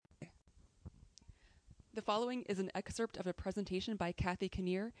The following is an excerpt of a presentation by Kathren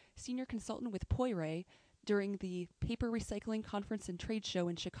Kneer, Senior Consultant with Pöyry, during the Paper Recycling Conference and Trade Show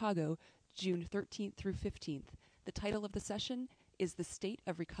in Chicago, June 13th through 15th. The title of the session is The State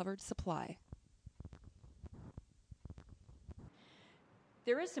of Recovered Supply.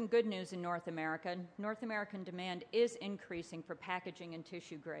 There is some good news in North America. North American demand is increasing for packaging and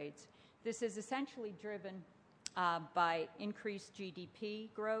tissue grades. This is essentially driven by increased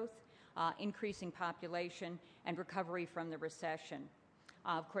GDP growth, increasing population, and recovery from the recession.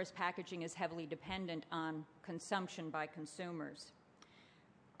 Of course, packaging is heavily dependent on consumption by consumers.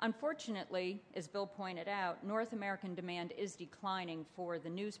 Unfortunately, as Bill pointed out, North American demand is declining for the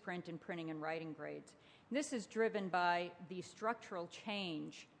newsprint and printing and writing grades. This is driven by the structural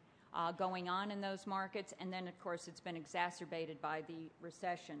change going on in those markets, and then, of course, it's been exacerbated by the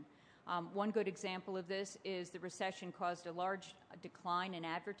recession. One good example of this is the recession caused a large decline in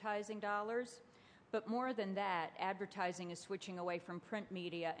advertising dollars, but more than that, advertising is switching away from print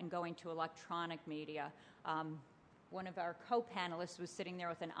media and going to electronic media. One of our co-panelists was sitting there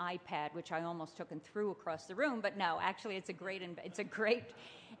with an iPad, which I almost took and threw across the room, but no, actually it's a great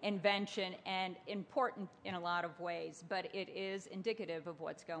invention and important in a lot of ways, but it is indicative of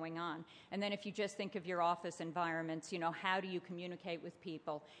what's going on. And then if you just think of your office environments, how do you communicate with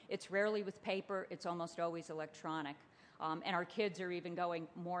people? It's rarely with paper, it's almost always electronic. And our kids are even going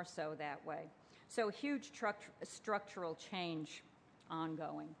more so that way. So huge structural change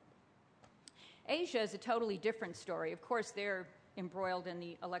ongoing. Asia is a totally different story. Of course, they're embroiled in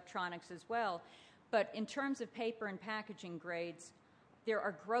the electronics as well, but in terms of paper and packaging grades, there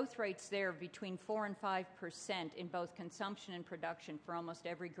are growth rates there between 4 and 5% in both consumption and production for almost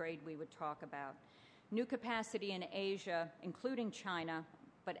every grade we would talk about. New capacity in Asia, including China,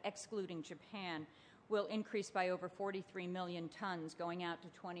 but excluding Japan, will increase by over 43 million tons going out to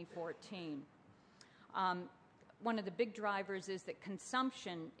 2014. One of the big drivers is that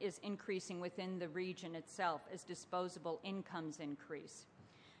consumption is increasing within the region itself as disposable incomes increase.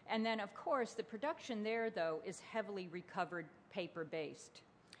 And then, of course, the production there, though, is heavily recovered paper-based,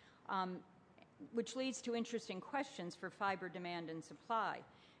 which leads to interesting questions for fiber demand and supply.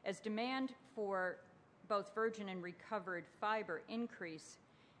 As demand for both virgin and recovered fiber increase,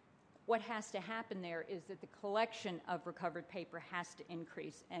 what has to happen there is that the collection of recovered paper has to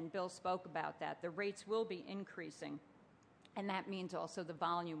increase, and Bill spoke about that. The rates will be increasing, and that means also the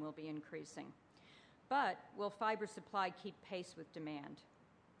volume will be increasing. But will fiber supply keep pace with demand?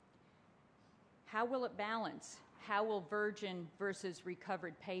 How will it balance? How will virgin versus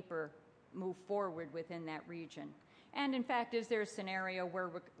recovered paper move forward within that region? And in fact, is there a scenario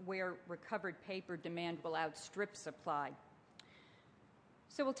where recovered paper demand will outstrip supply?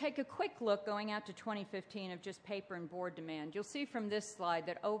 So we'll take a quick look going out to 2015 of just paper and board demand. You'll see from this slide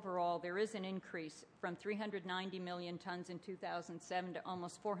that overall there is an increase from 390 million tons in 2007 to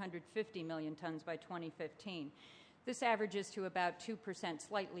almost 450 million tons by 2015. This averages to about 2%,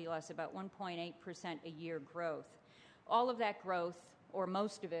 slightly less, about 1.8% a year growth. All of that growth, or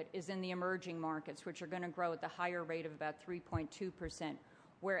most of it, is in the emerging markets, which are going to grow at the higher rate of about 3.2%.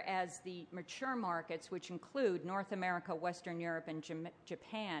 Whereas the mature markets, which include North America, Western Europe, and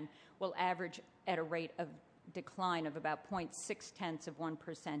Japan, will average at a rate of decline of about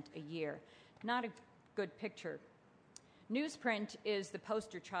 0.6% a year. Not a good picture. Newsprint is the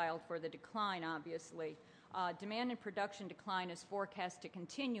poster child for the decline, obviously. Demand and production decline is forecast to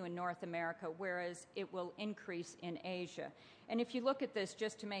continue in North America, whereas it will increase in Asia. And if you look at this,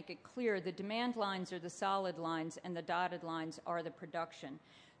 just to make it clear, the demand lines are the solid lines and the dotted lines are the production.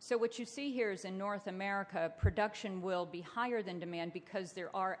 So what you see here is in North America, production will be higher than demand because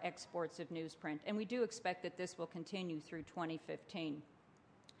there are exports of newsprint, and we do expect that this will continue through 2015.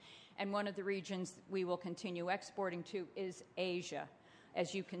 And one of the regions we will continue exporting to is Asia.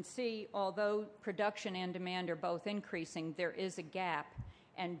 As you can see, although production and demand are both increasing, there is a gap,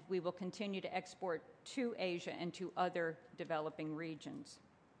 and we will continue to export to Asia and to other developing regions.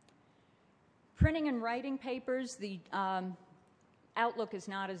 Printing and writing papers, the outlook is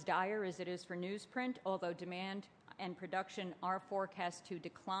not as dire as it is for newsprint, although demand and production are forecast to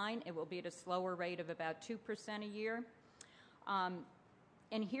decline. It will be at a slower rate of about 2% a year.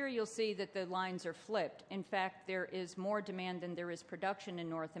 And here you'll see that the lines are flipped. In fact, there is more demand than there is production in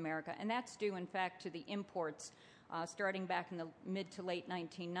North America, and that's due, in fact, to the imports starting back in the mid to late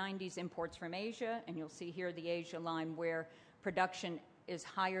 1990s, imports from Asia, and you'll see here the Asia line where production is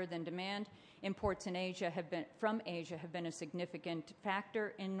higher than demand. Imports from Asia have been a significant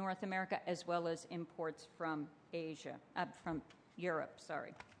factor in North America, as well as imports from Europe.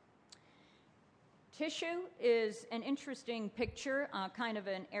 Tissue is an interesting picture, kind of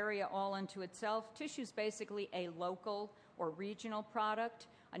an area all unto itself. Tissue is basically a local or regional product.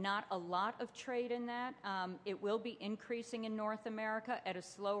 Not a lot of trade in that. It will be increasing in North America at a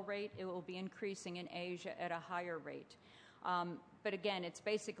slow rate. It will be increasing in Asia at a higher rate. But again, it's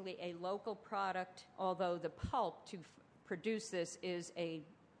basically a local product, although the pulp to produce this is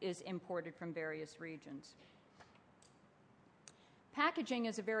imported from various regions. Packaging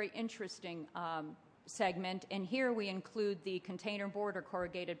is a very interesting segment, and here we include the container board or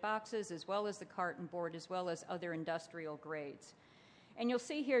corrugated boxes, as well as the carton board, as well as other industrial grades. And you'll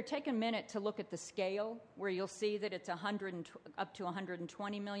see here, take a minute to look at the scale, where you'll see that it's up to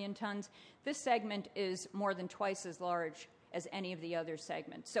 120 million tons. This segment is more than twice as large as any of the other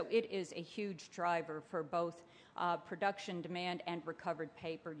segments. So it is a huge driver for both production demand and recovered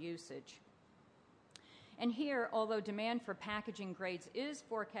paper usage. And here, although demand for packaging grades is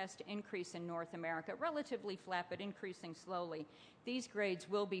forecast to increase in North America, relatively flat but increasing slowly, these grades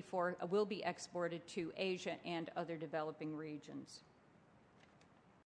will be exported to Asia and other developing regions.